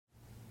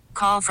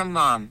Call from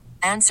mom.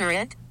 Answer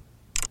it.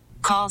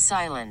 Call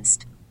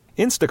silenced.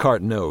 Instacart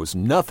knows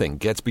nothing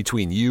gets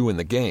between you and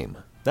the game.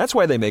 That's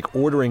why they make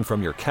ordering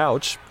from your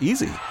couch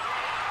easy.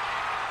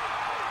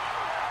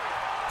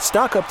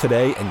 Stock up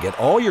today and get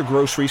all your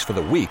groceries for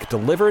the week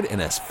delivered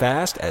in as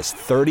fast as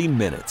 30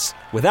 minutes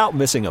without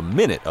missing a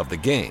minute of the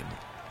game.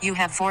 You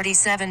have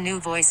 47 new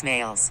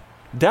voicemails.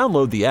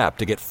 Download the app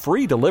to get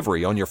free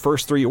delivery on your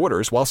first 3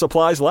 orders while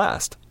supplies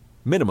last.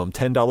 Minimum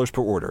 $10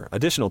 per order.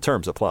 Additional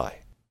terms apply.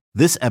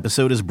 This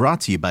episode is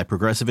brought to you by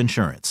Progressive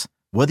Insurance.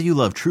 Whether you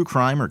love true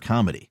crime or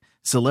comedy,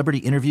 celebrity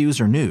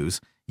interviews or news,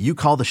 you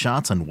call the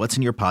shots on what's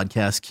in your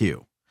podcast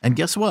queue. And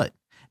guess what?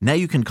 Now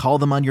you can call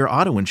them on your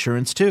auto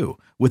insurance too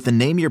with the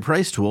Name Your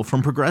Price tool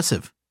from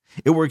Progressive.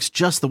 It works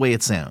just the way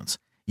it sounds.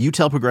 You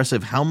tell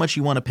Progressive how much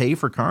you want to pay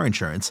for car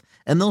insurance,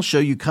 and they'll show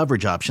you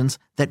coverage options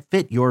that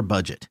fit your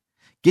budget.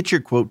 Get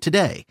your quote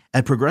today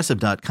at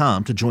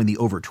Progressive.com to join the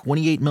over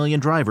 28 million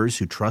drivers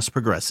who trust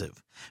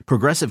Progressive.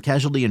 Progressive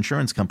Casualty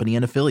Insurance Company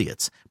and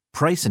Affiliates.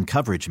 Price and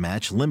coverage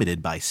match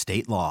limited by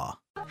state law.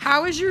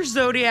 How is your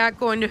zodiac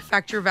going to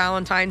affect your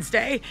Valentine's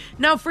Day?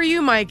 Now, for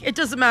you, Mike, it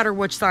doesn't matter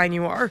which sign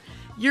you are.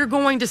 You're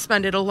going to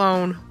spend it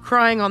alone,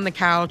 crying on the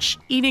couch,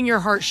 eating your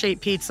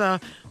heart-shaped pizza,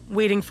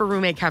 waiting for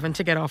roommate Kevin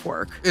to get off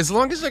work. As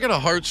long as I get a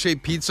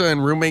heart-shaped pizza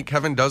and roommate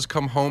Kevin does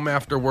come home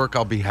after work,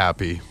 I'll be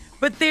happy.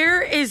 But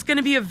there is going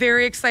to be a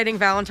very exciting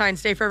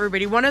Valentine's Day for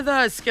everybody. One of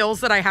the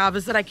skills that I have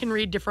is that I can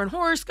read different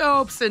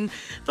horoscopes and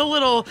the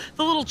little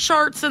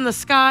charts in the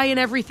sky and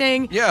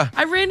everything. Yeah.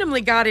 I randomly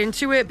got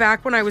into it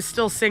back when I was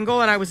still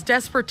single, and I was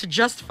desperate to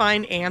just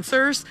find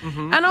answers.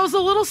 And I was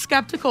a little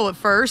skeptical at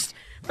first,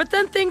 but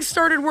then things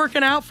started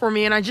working out for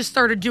me, and I just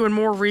started doing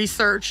more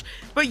research.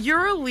 But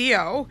you're a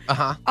Leo.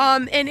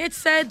 And it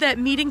said that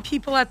meeting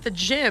people at the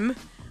gym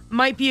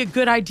might be a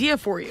good idea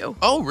for you.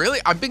 Oh, really?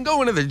 I've been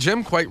going to the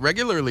gym quite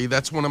regularly.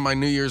 That's one of my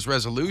New Year's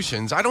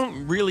resolutions. I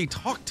don't really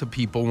talk to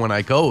people when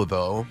I go,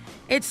 though.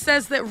 It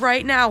says that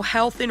right now,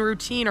 health and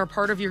routine are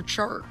part of your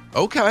chart.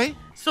 Okay.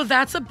 So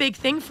that's a big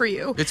thing for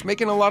you. It's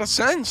making a lot of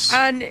sense.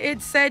 And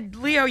it said,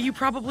 Leo, you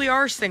probably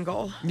are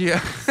single. Yeah.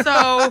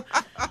 So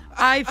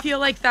I feel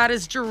like that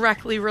is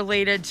directly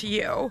related to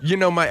you. You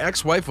know, my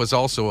ex-wife was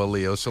also a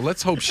Leo, so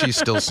let's hope she's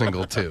still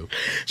single, too.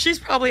 She's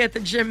probably at the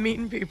gym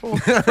meeting people.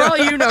 For all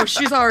you know,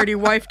 she's already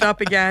wifed up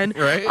again.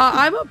 Right?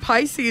 I'm a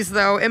Pisces,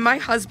 though, and my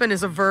husband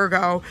is a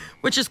Virgo,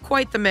 which is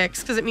quite the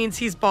mix because it means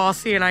he's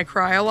bossy and I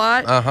cry a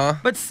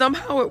lot. But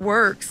somehow it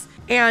works.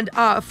 And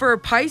for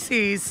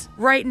Pisces,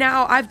 right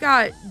now, I've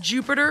got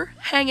Jupiter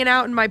hanging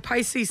out in my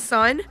Pisces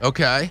sun.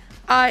 Okay.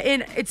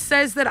 And it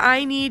says that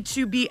I need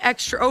to be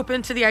extra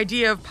open to the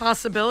idea of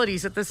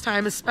possibilities at this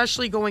time,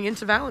 especially going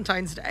into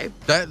Valentine's Day.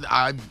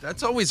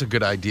 That's always a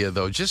good idea,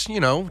 though. Just,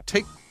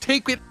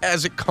 take it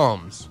as it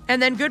comes.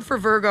 And then good for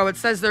Virgo, it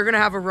says they're going to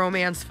have a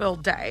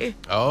romance-filled day.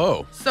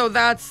 Oh. So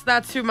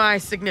that's who my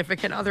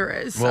significant other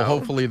is. Well,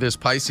 hopefully this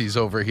Pisces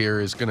over here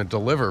is going to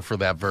deliver for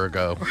that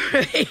Virgo.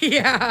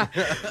 Yeah.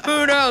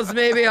 Who knows?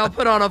 Maybe I'll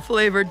put on a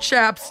flavored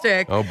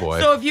chapstick. Oh, boy.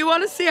 So if you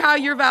want to see how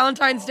your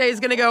Valentine's Day is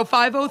going to go,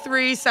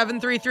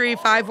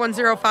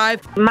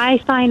 503-733-5105.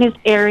 My sign is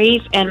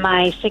Aries, and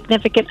my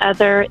significant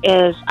other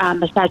is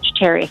a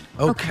Sagittarius.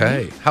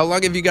 Okay. How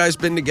long have you guys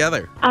been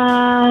together?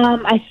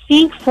 I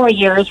think 4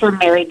 years. We're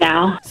married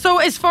now. So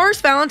as far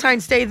as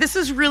Valentine's Day, this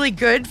is really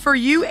good. For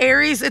you,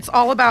 Aries, it's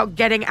all about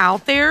getting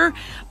out there.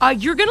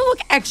 You're going to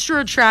look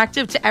extra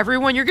attractive to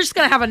everyone. You're just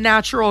going to have a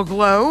natural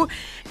glow.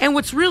 And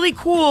what's really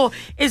cool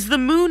is the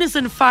moon is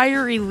in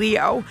fiery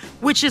Leo,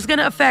 which is going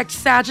to affect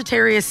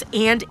Sagittarius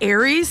and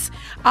Aries.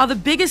 The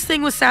biggest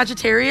thing with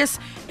Sagittarius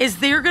is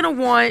they're going to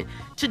want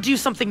to do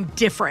something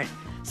different,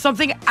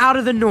 something out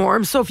of the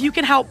norm. So if you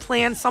can help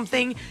plan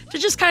something to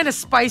just kind of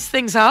spice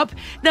things up.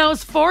 Now,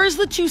 as far as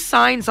the two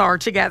signs are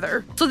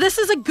together. So this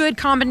is a good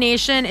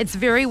combination. It's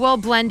very well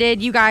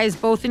blended. You guys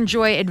both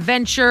enjoy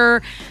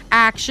adventure,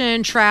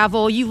 action,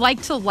 travel. You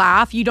like to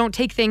laugh. You don't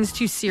take things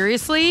too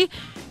seriously.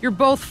 You're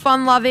both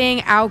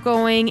fun-loving,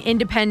 outgoing,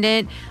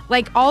 independent.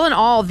 Like, all in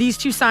all, these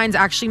two signs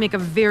actually make a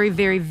very,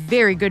 very,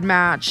 very good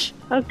match.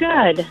 Oh,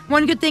 good.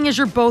 One good thing is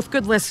you're both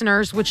good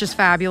listeners, which is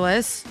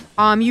fabulous.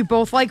 You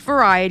both like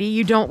variety.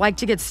 You don't like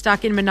to get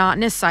stuck in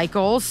monotonous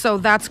cycles, so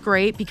that's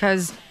great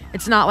because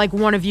it's not like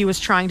one of you is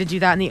trying to do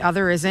that and the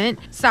other isn't.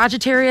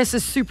 Sagittarius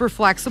is super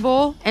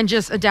flexible and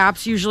just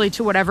adapts usually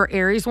to whatever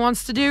Aries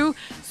wants to do.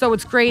 So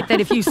it's great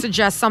that if you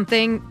suggest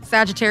something,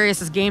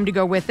 Sagittarius is game to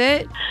go with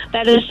it.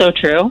 That is so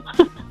true.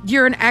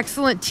 You're an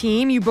excellent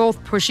team. You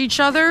both push each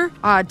other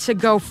to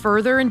go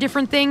further in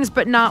different things,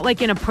 but not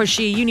like in a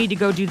pushy, you need to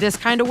go do this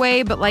kind of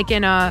way, but like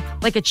in a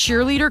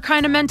cheerleader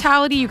kind of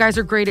mentality. You guys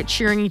are great at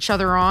cheering each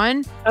other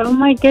on. Oh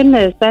my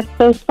goodness, that's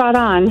so spot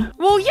on.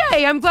 Well,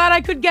 yay, I'm glad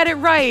I could get it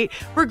right.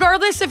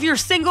 Regardless if you're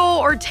single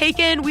or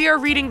taken, we are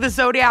reading the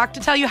Zodiac to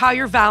tell you how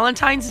your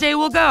Valentine's Day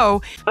will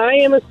go. I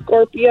am a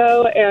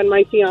Scorpio and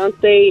my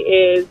fiance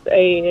is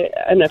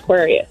an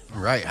Aquarius.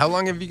 Right. How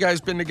long have you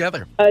guys been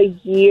together? A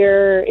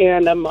year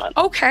and a month.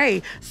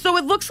 Okay, so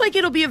it looks like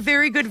it'll be a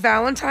very good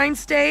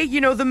Valentine's Day.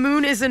 You know, the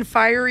moon is in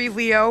fiery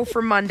Leo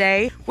for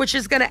Monday, which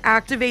is going to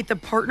activate the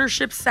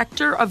partnership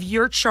sector of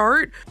your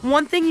chart.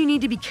 One thing you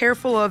need to be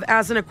careful of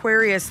as an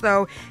Aquarius,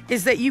 though,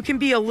 is that you can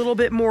be a little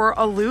bit more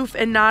aloof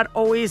and not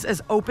always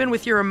as open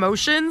with your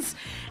emotions.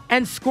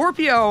 And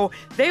Scorpio,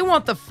 they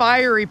want the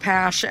fiery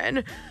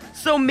passion.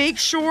 So make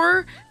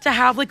sure to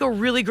have like a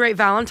really great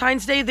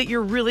Valentine's Day, that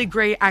you're really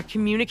great at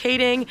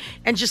communicating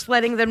and just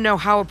letting them know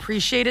how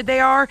appreciated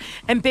they are,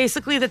 and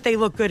basically that they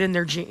look good in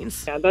their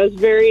jeans. Yeah, that's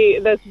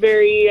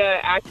very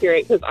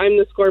accurate, because I'm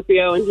the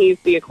Scorpio and he's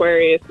the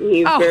Aquarius, and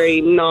he's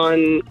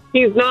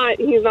he's not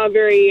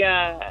very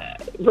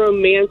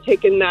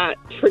romantic in that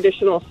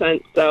traditional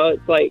sense. So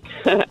it's like,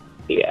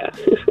 yeah.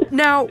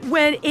 Now,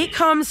 when it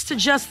comes to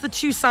just the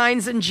two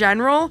signs in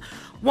general,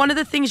 one of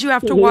the things you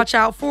have to watch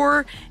out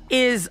for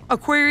is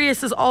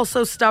Aquarius is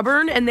also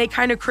stubborn, and they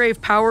kind of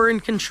crave power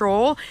and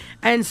control.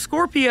 And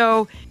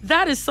Scorpio,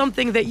 that is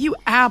something that you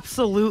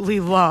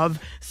absolutely love.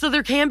 So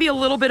there can be a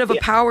little bit of a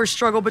power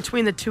struggle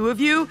between the two of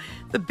you.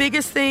 The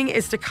biggest thing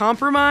is to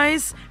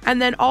compromise,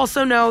 and then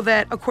also know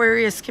that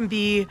Aquarius can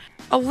be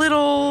a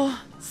little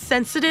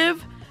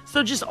sensitive.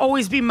 So just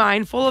always be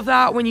mindful of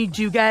that when you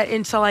do get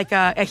into like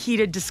a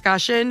heated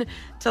discussion,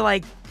 to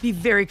like be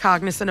very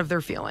cognizant of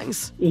their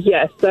feelings.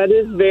 Yes, that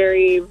is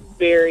very,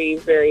 very,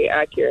 very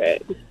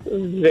accurate.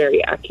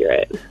 Very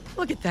accurate.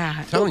 Look at that.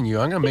 I'm telling you,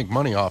 I'm going to make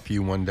money off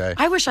you one day.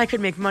 I wish I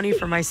could make money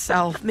for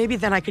myself. Maybe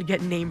then I could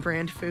get name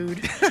brand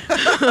food.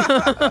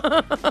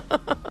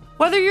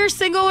 Whether you're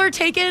single or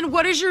taken,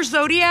 what is your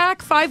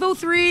zodiac?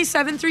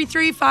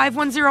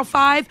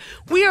 503-733-5105.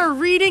 We are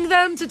reading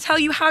them to tell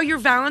you how your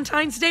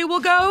Valentine's Day will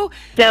go.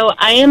 So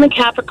I am a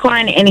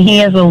Capricorn and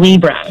he is a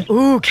Libra.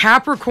 Ooh,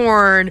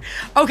 Capricorn.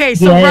 Okay,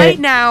 so right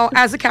now,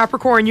 as a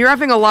Capricorn, you're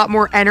having a lot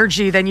more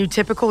energy than you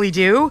typically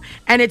do.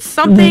 And it's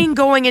something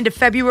going into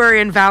February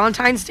and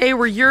Valentine's Day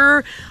where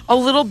you're a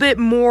little bit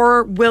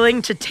more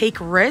willing to take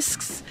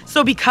risks.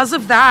 So because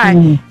of that,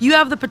 you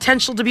have the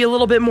potential to be a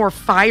little bit more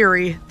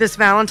fiery this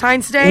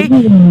Valentine's Day.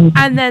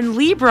 And then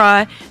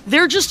Libra,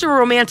 they're just a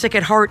romantic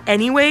at heart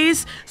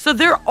anyways. So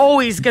they're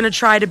always going to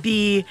try to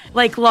be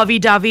like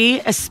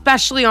lovey-dovey,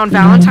 especially on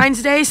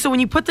Valentine's Day. So when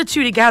you put the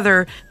two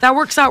together, that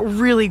works out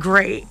really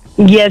great.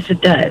 Yes,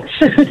 it does.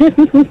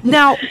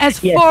 Now, as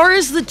far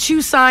as the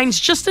two signs,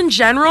 just in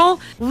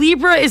general,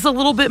 Libra is a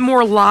little bit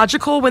more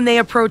logical when they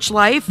approach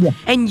life,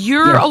 and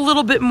you're a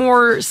little bit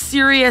more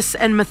serious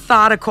and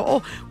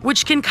methodical,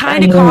 which can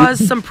kind of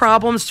cause some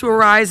problems to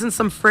arise and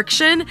some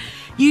friction.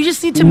 You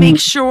just need to make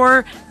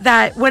sure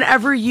that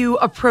whenever you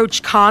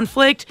approach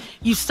conflict,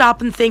 you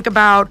stop and think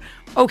about,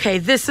 okay,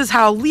 this is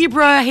how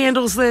Libra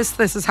handles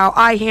this is how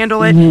I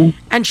handle it,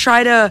 and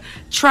try to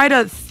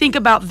think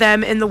about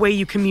them in the way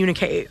you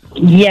communicate.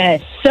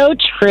 Yes, so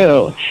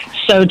true.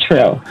 So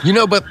true. You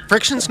know, but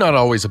friction's not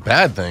always a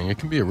bad thing. It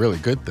can be a really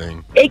good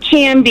thing. It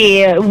can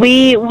be.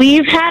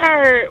 We've had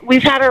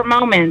our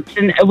moments,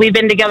 and we've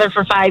been together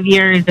for 5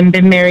 years and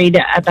been married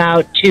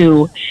about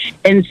 2.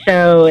 And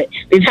so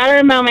we've had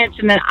our moments,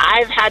 and then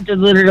I've had to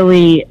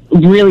literally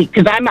really,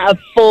 because I'm a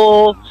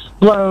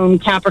full-blown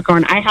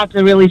Capricorn, I have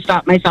to really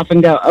stop myself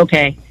and go,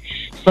 okay,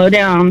 slow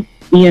down,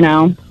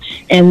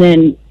 and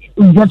then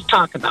let's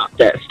talk about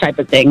this type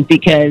of thing,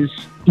 because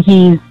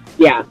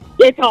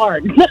it's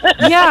hard.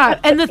 Yeah,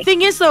 and the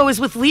thing is, though, is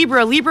with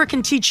Libra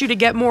can teach you to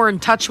get more in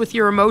touch with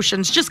your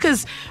emotions, just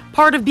because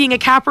part of being a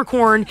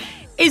Capricorn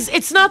is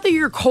it's not that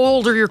you're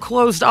cold or you're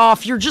closed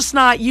off, you're just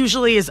not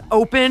usually as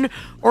open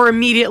or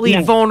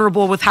immediately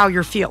vulnerable with how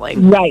you're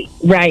feeling. Right,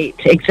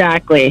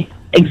 exactly.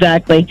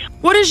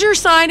 What is your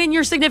sign and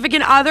your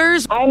significant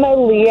others? I'm a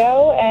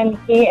Leo, and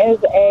he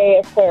is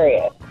a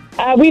Aquarius.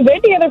 We've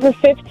been together for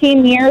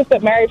 15 years,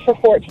 but married for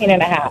 14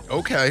 and a half.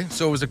 Okay,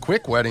 so it was a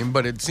quick wedding,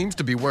 but it seems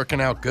to be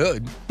working out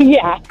good.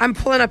 Yeah. I'm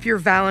pulling up your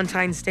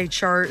Valentine's Day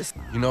chart.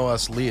 You know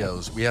us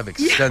Leos, we have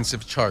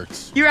extensive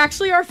charts. You're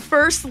actually our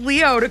first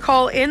Leo to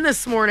call in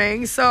this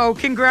morning, so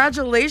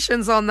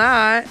congratulations on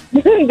that.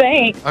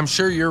 Thanks. I'm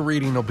sure your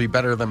reading will be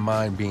better than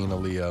mine being a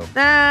Leo.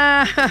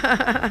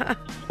 I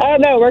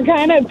don't know, we're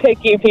kind of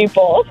picky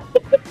people.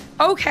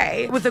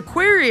 Okay, with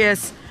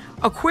Aquarius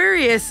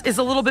is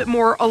a little bit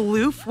more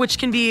aloof, which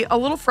can be a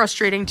little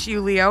frustrating to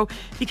you, Leo,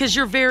 because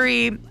you're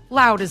very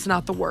loud is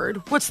not the word.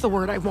 What's the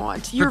word I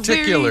want? You're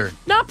particular.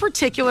 Not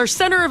particular,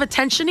 center of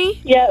attention-y.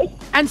 Yes.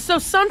 And so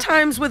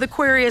sometimes with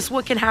Aquarius,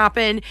 what can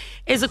happen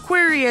is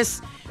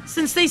Aquarius,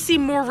 since they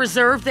seem more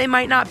reserved, they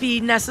might not be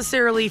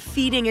necessarily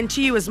feeding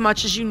into you as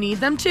much as you need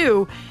them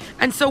to.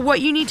 And so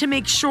what you need to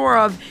make sure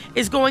of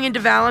is going into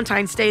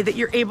Valentine's Day that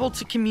you're able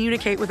to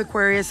communicate with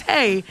Aquarius,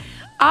 hey,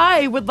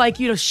 I would like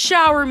you to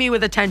shower me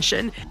with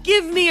attention.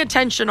 Give me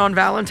attention on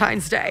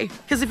Valentine's Day.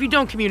 Because if you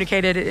don't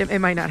communicate it, it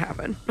might not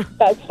happen.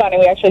 That's funny.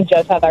 We actually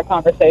just had that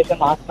conversation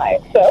last night.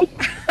 So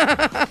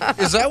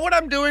Is that what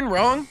I'm doing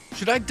wrong?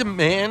 Should I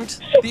demand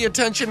the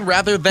attention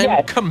rather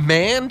than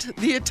command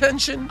the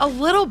attention? A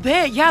little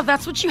bit. Yeah,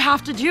 that's what you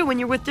have to do when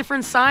you're with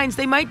different signs.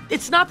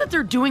 It's not that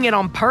they're doing it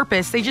on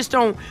purpose. They just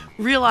don't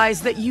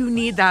realize that you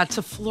need that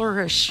to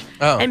flourish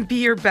and be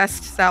your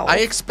best self. I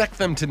expect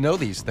them to know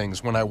these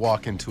things when I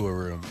walk into a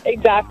room.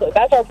 Exactly.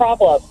 That's our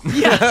problem.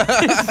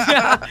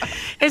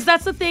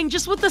 That's the thing.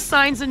 Just with the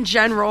signs in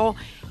general,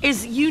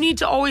 is you need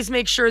to always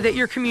make sure that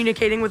you're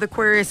communicating with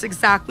Aquarius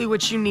exactly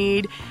what you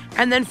need.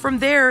 And then from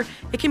there,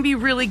 it can be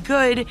really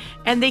good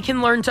and they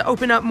can learn to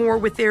open up more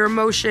with their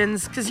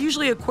emotions, because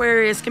usually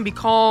Aquarius can be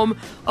calm,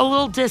 a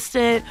little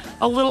distant,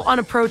 a little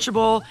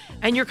unapproachable,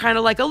 and you're kind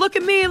of like, oh, look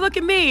at me, look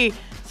at me.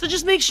 So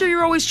just make sure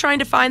you're always trying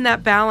to find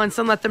that balance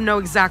and let them know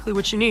exactly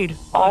what you need.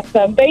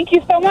 Awesome. Thank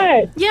you so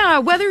much. Yeah,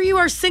 whether you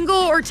are single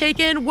or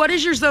taken, what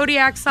is your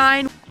zodiac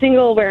sign?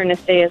 Single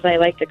Awareness Day, as I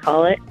like to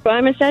call it. But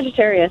I'm a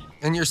Sagittarius.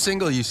 And you're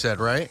single, you said,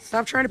 right?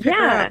 Stop trying to pick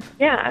her up.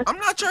 Yeah. I'm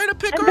not trying to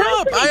pick her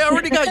up. I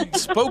already got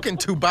spoken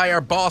to by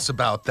our boss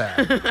about that.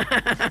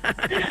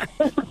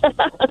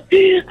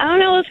 I don't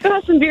know. Let's go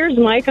have some beers,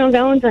 Mike, on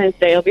Valentine's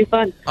Day. It'll be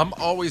fun. I'm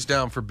always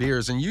down for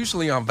beers, and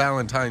usually on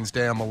Valentine's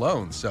Day I'm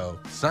alone, so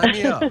sign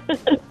me up.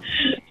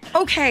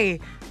 Okay.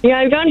 Yeah,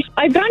 I've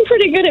gone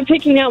pretty good at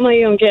picking out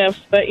my own gifts,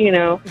 but you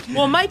know.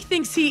 Well, Mike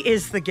thinks he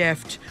is the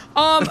gift.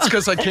 That's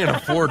because I can't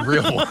afford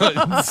real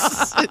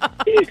ones.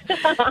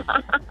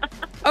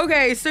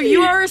 Okay, so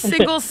you are a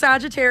single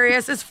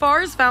Sagittarius. As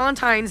far as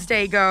Valentine's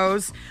Day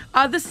goes,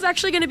 this is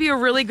actually going to be a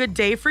really good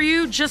day for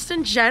you, just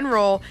in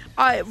general.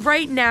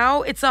 Right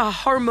now, it's a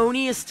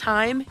harmonious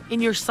time in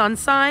your sun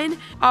sign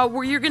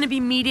where you're going to be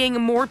meeting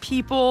more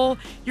people.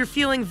 You're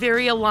feeling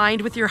very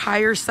aligned with your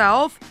higher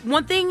self.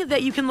 One thing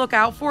that you can look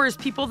out for is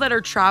people that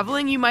are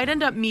traveling. You might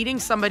end up meeting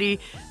somebody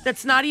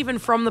that's not even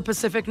from the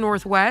Pacific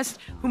Northwest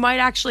who might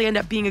actually end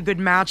up being a good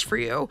match for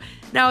you.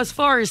 Now, as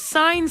far as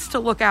signs to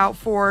look out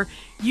for,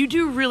 you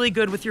do really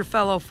good with your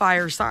fellow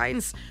fire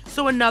signs.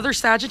 So another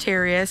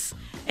Sagittarius,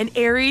 an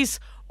Aries,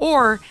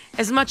 or,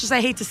 as much as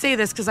I hate to say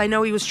this because I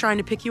know he was trying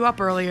to pick you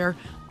up earlier,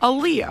 a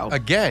Leo.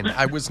 Again,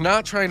 I was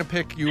not trying to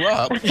pick you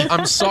up.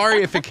 I'm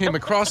sorry if it came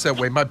across that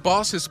way. My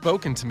boss has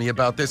spoken to me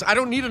about this. I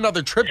don't need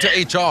another trip to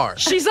HR.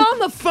 She's on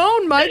the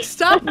phone, Mike.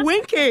 Stop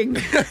winking.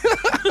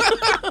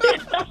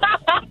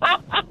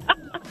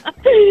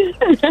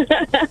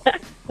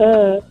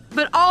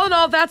 But all in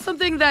all, that's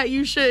something that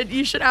you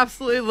should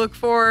absolutely look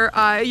for.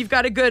 You've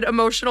got a good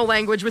emotional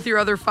language with your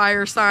other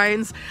fire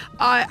signs.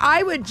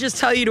 I would just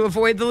tell you to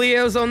avoid the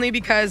Leos only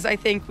because I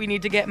think we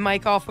need to get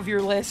Mike off of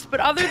your list.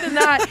 But other than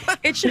that,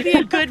 it should be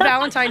a good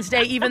Valentine's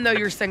Day, even though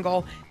you're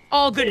single.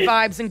 All good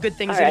vibes and good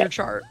things in your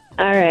chart.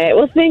 All right.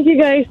 Well, thank you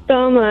guys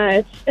so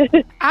much.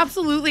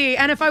 Absolutely.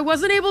 And if I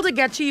wasn't able to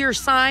get to your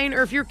sign,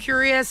 or if you're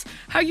curious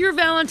how your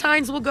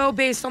Valentine's will go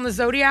based on the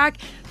zodiac,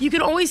 you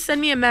can always send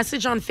me a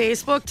message on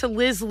Facebook to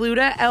Liz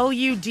Luda,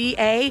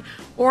 Luda,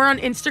 or on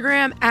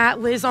Instagram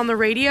at Liz on the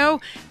Radio,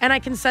 and I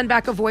can send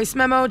back a voice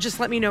memo. Just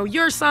let me know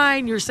your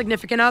sign, your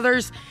significant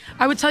others.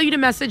 I would tell you to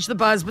message the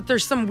Buzz, but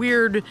there's some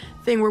weird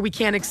thing where we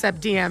can't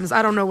accept DMs.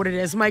 I don't know what it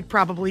is. Mike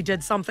probably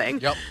did something.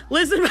 Yep.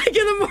 Liz and Mike in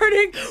the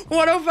morning,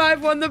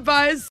 105.1 The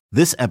Buzz.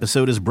 This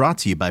episode is brought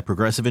to you by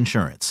Progressive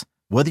Insurance.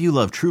 Whether you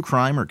love true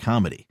crime or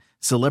comedy,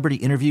 celebrity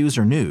interviews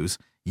or news,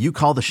 you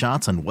call the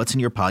shots on what's in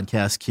your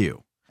podcast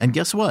queue. And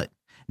guess what?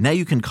 Now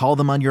you can call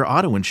them on your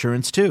auto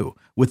insurance too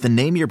with the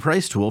Name Your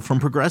Price tool from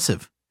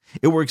Progressive.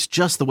 It works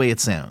just the way it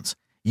sounds.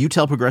 You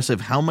tell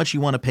Progressive how much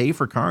you want to pay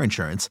for car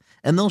insurance,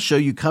 and they'll show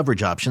you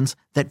coverage options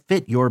that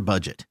fit your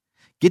budget.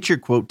 Get your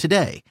quote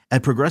today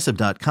at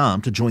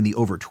Progressive.com to join the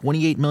over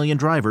 28 million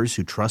drivers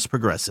who trust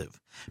Progressive.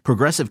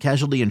 Progressive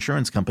Casualty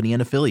Insurance Company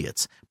and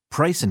Affiliates.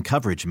 Price and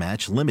coverage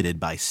match limited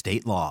by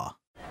state law.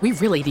 We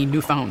really need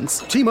new phones.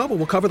 T-Mobile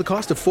will cover the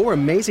cost of 4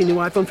 amazing new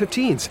iPhone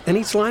 15s, and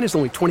each line is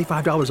only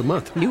 $25 a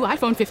month. New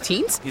iPhone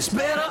 15s? It's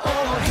better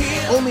over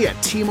here. Only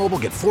at T-Mobile,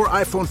 get 4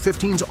 iPhone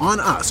 15s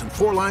on us and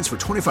 4 lines for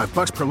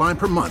 $25 per line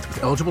per month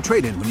with eligible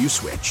trade-in when you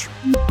switch.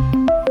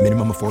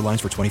 Minimum of 4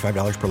 lines for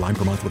 $25 per line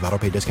per month with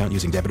autopay discount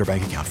using debit or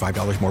bank account.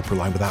 $5 more per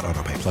line without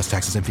autopay, plus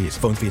taxes and fees.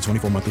 Phone fee at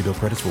 24 monthly bill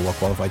credits for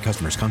well-qualified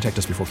customers. Contact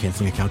us before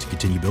canceling account to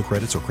continue bill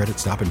credits or credit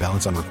stop and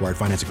balance on required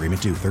finance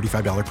agreement due.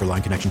 $35 per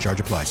line connection charge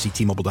applies. See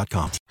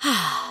T-Mobile.com.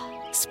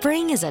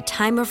 Spring is a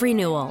time of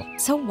renewal,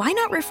 so why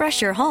not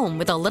refresh your home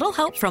with a little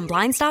help from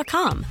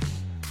Blinds.com?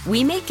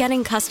 We make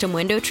getting custom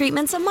window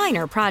treatments a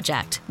minor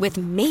project with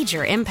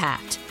major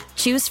impact.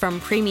 Choose from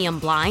premium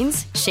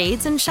blinds,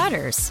 shades, and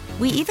shutters.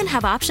 We even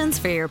have options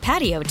for your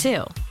patio,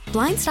 too.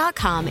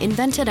 Blinds.com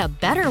invented a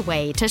better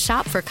way to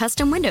shop for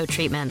custom window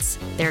treatments.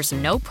 There's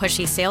no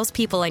pushy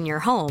salespeople in your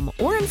home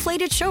or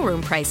inflated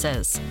showroom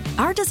prices.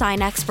 Our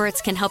design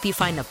experts can help you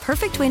find the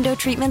perfect window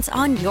treatments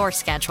on your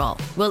schedule.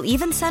 We'll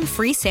even send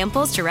free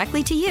samples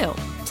directly to you.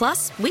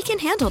 Plus, we can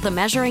handle the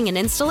measuring and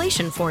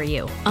installation for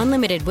you.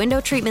 Unlimited window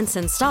treatments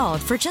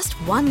installed for just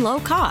one low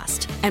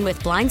cost. And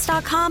with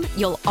Blinds.com,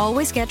 you'll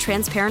always get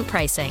transparent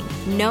pricing.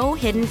 No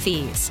hidden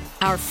fees.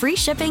 Our free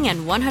shipping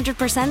and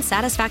 100%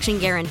 satisfaction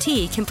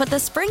guarantee can put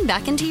the spring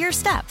back into your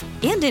step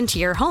and into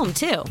your home,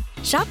 too.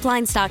 Shop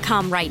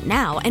Blinds.com right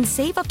now and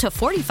save up to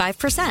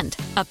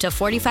 45%. Up to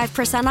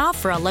 45% off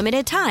for a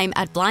limited time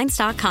at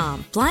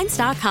Blinds.com.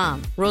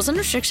 Blinds.com. Rules and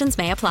restrictions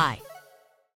may apply.